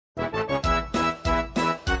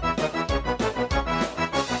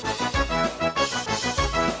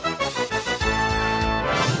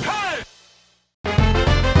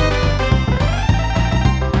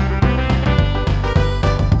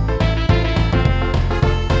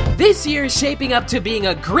This year is shaping up to being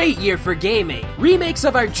a great year for gaming. Remakes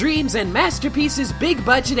of our dreams and masterpieces, big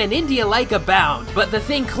budget and indie alike abound, but the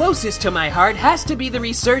thing closest to my heart has to be the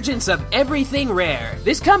resurgence of everything Rare.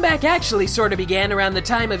 This comeback actually sort of began around the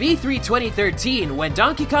time of E3 2013, when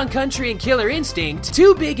Donkey Kong Country and Killer Instinct,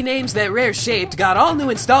 two big names that Rare shaped, got all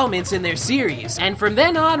new installments in their series. And from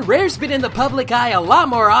then on, Rare's been in the public eye a lot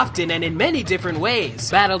more often and in many different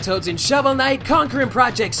ways. Battletoads and Shovel Knight, Conquer and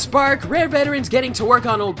Project Spark, Rare veterans getting to work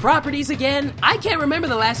on old properties again. I can't remember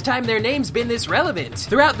the last time their name's been this relevant.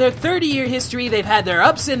 Throughout their 30-year history, they've had their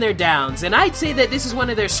ups and their downs, and I'd say that this is one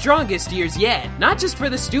of their strongest years yet. Not just for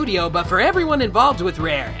the studio, but for everyone involved with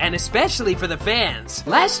Rare, and especially for the fans.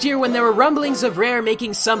 Last year, when there were rumblings of Rare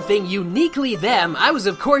making something uniquely them, I was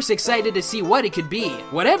of course excited to see what it could be.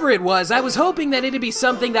 Whatever it was, I was hoping that it'd be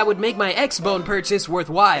something that would make my X-Bone purchase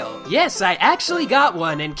worthwhile. Yes, I actually got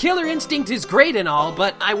one, and Killer Instinct is great and all,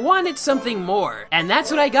 but I wanted something more. And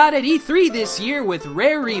that's what I got at E3 this year with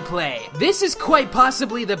Rare Replay. This is quite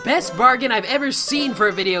possibly the best bargain I've ever seen for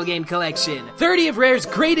a video game collection. 30 of Rare's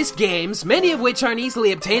greatest games, many of which aren't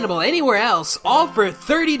easily obtainable anywhere else, all for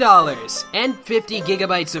 $30. And 50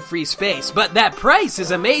 gigabytes of free space, but that price is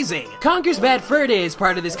amazing. Conker's Bad Fur Day is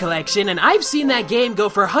part of this collection, and I've seen that game go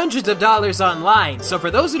for hundreds of dollars online, so for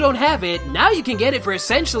those who don't have it, now you can get it for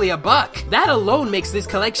essentially $1. That alone makes this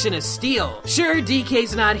collection a steal. Sure,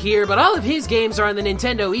 DK's not here, but all of his games are on the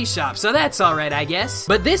Nintendo eShop, so that's alright, I guess.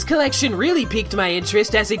 But this collection really piqued my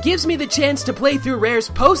interest as it gives me the chance to play through Rare's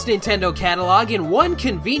post-Nintendo catalog in one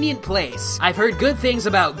convenient place. I've heard good things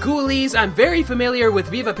about Ghoulies, I'm very familiar with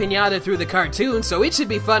Viva Pinata through the cartoon, so it should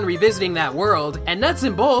be fun revisiting that world, and Nuts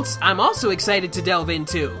and Bolts, I'm also excited to delve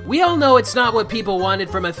into. We all know it's not what people wanted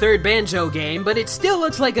from a third Banjo game, but it still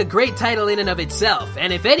looks like a great title in and of itself,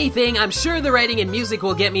 and if anything, I'm sure the writing and music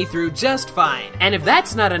will get me through just fine. And if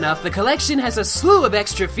that's not enough, the collection has a slew of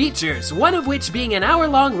extra features, one of which being an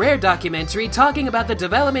hour-long Rare documentary talking about the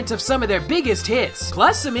development of some of their biggest hits,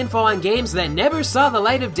 plus some info on games that never saw the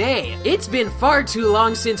light of day. It's been far too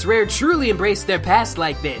long since Rare truly embraced their past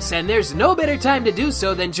like this, and there's no better time to do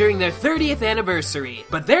so than during their 30th anniversary.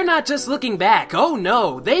 But they're not just looking back, oh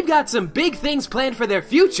no, they've got some big things planned for their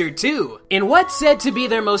future too. In what's said to be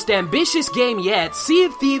their most ambitious game yet, Sea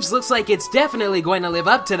of Thieves looks like it's definitely going to live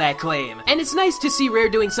up to that claim, and it's nice to see Rare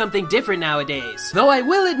doing something different nowadays. Though I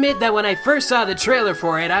will admit that when I first saw the trailer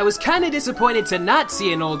for it, I was kinda disappointed to not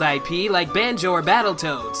see an old IP like Banjo or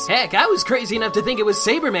Battletoads. Heck, I was crazy enough to think it was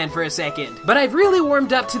Saberman for a second. But I've really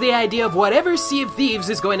warmed up to the idea of whatever Sea of Thieves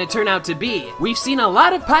is going to turn out to be. We've seen a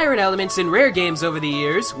lot of pirate elements in Rare games over the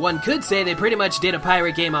years. One could say they pretty much did a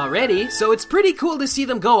pirate game already, so it's pretty cool to see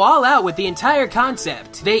them go all out with the entire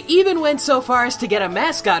concept. They even went so far as to get a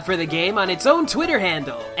mascot for the game on its own Twitter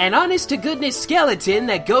handle. An honest-to-goodness skeleton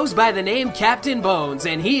that goes by the name Captain Bones,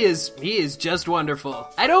 and he is just wonderful.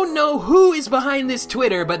 I don't know who is behind this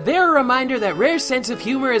Twitter, but they're a reminder that Rare's sense of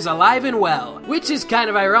humor is alive and well, which is kind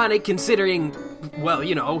of ironic considering, well,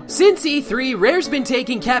 you know, since E3, Rare's been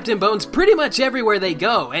taking Captain Bones pretty much everywhere they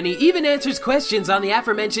go, and he even answers questions on the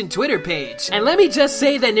aforementioned Twitter page. And let me just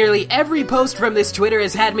say that nearly every post from this Twitter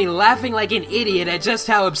has had me laughing like an idiot at just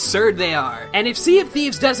how absurd they are. And if Sea of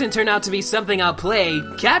Thieves doesn't turn out to be something I'll play,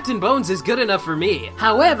 Captain Bones is good enough for me.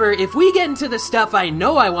 However, if we get into the stuff I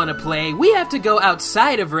know I want to play, we have to go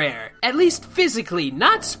outside of Rare. At least physically,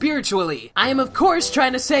 not spiritually. I am of course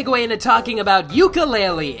trying to segue into talking about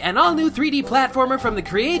Yooka-Laylee, an all-new 3D platformer from the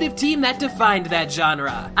creative team that defined that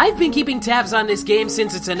genre. I've been keeping tabs on this game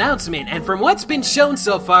since its announcement, and from what's been shown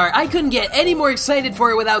so far, I couldn't get any more excited for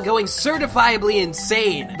it without going certifiably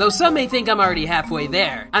insane, though some may think I'm already halfway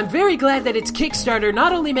there. I'm very glad that its Kickstarter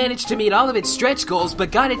not only managed to meet all of its stretch goals, but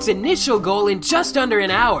got its initial goal in just under an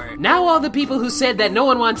hour. Now all the people who said that no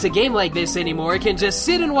one wants a game like this anymore can just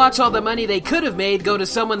sit and watch all the money they could have made go to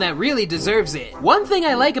someone that really deserves it. One thing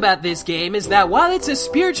I like about this game is that while it's a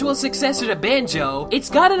spiritual successor to Banjo, it's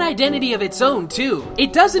got an identity of its own too.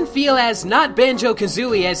 It doesn't feel as not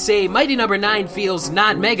Banjo-Kazooie as say Mighty No. 9 feels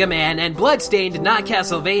not Mega Man and Bloodstained not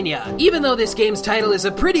Castlevania, even though this game's title is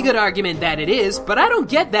a pretty good argument that it is, but I don't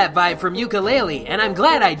get that vibe from Yooka-Laylee, and I'm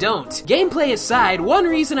glad I don't. Gameplay aside, one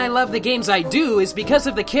reason I love the games I do is because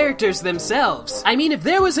of the characters themselves. I mean, if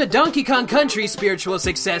there was a Donkey Kong Country spiritual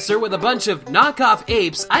successor, with a bunch of knockoff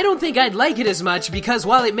apes, I don't think I'd like it as much because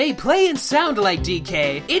while it may play and sound like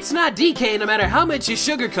DK, it's not DK no matter how much you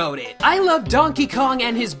sugarcoat it. I love Donkey Kong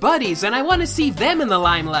and his buddies, and I want to see them in the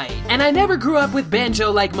limelight. And I never grew up with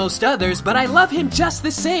Banjo like most others, but I love him just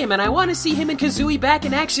the same, and I want to see him and Kazooie back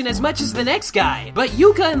in action as much as the next guy. But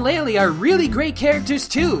Yuka and Laylee are really great characters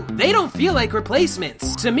too. They don't feel like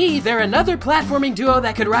replacements. To me, they're another platforming duo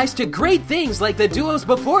that could rise to great things like the duos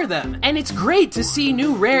before them. And it's great to see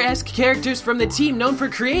new Rare-esque characters from the team known for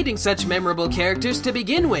creating such memorable characters to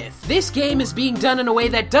begin with. This game is being done in a way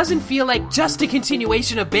that doesn't feel like just a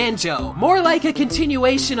continuation of Banjo, more like a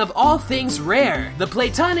continuation of all things Rare. The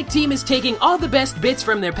Platonic team is taking all the best bits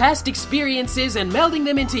from their past experiences and melding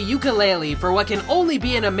them into Yooka-Laylee for what can only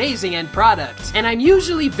be an amazing end product. And I'm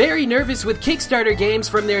usually very nervous with Kickstarter games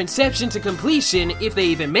from their inception to completion, if they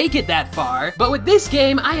even make it that far, but with this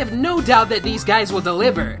game, I have no doubt that these guys will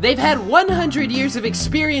deliver. They've had 100 years of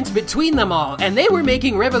experience between them all, and they were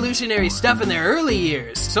making revolutionary stuff in their early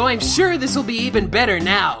years, so I'm sure this will be even better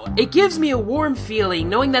now. It gives me a warm feeling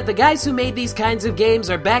knowing that the guys who made these kinds of games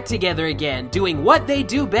are back together again, doing what they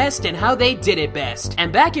do best and how they did it best.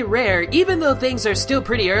 And back at Rare, even though things are still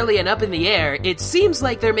pretty early and up in the air, it seems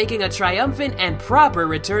like they're making a triumphant and proper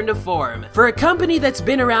return to form. For a company that's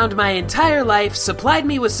been around my entire life, supplied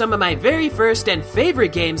me with some of my very first and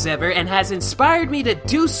favorite games ever, and has inspired me to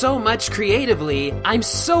do so much creatively, I'm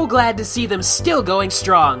so glad to see them still going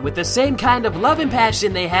strong with the same kind of love and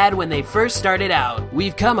passion they had when they first started out.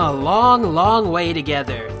 We've come a long, long way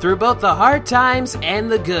together, through both the hard times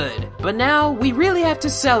and the good. But now, we really have to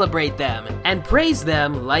celebrate them, and praise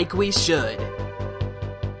them like we should.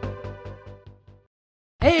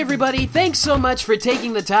 Hey everybody, thanks so much for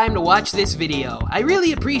taking the time to watch this video. I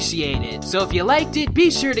really appreciate it. So if you liked it,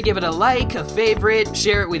 be sure to give it a like, a favorite,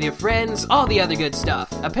 share it with your friends, all the other good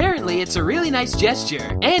stuff. Apparently, it's a really nice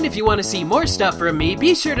gesture. And if you want to see more stuff from me,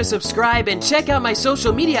 be sure to subscribe and check out my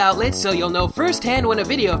social media outlets so you'll know firsthand when a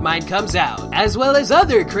video of mine comes out, as well as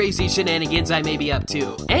other crazy shenanigans I may be up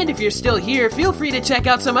to. And if you're still here, feel free to check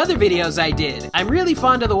out some other videos I did. I'm really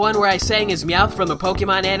fond of the one where I sang as Meowth from the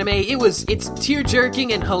Pokemon anime. It's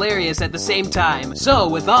tear-jerking and hilarious at the same time. So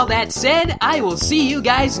with all that said, I will see you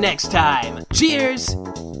guys next time. Cheers!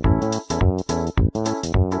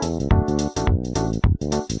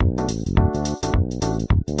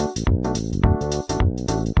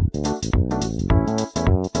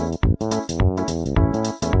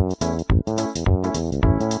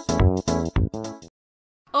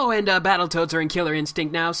 Oh, and Battletoads are in Killer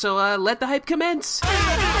Instinct now, so let the hype commence!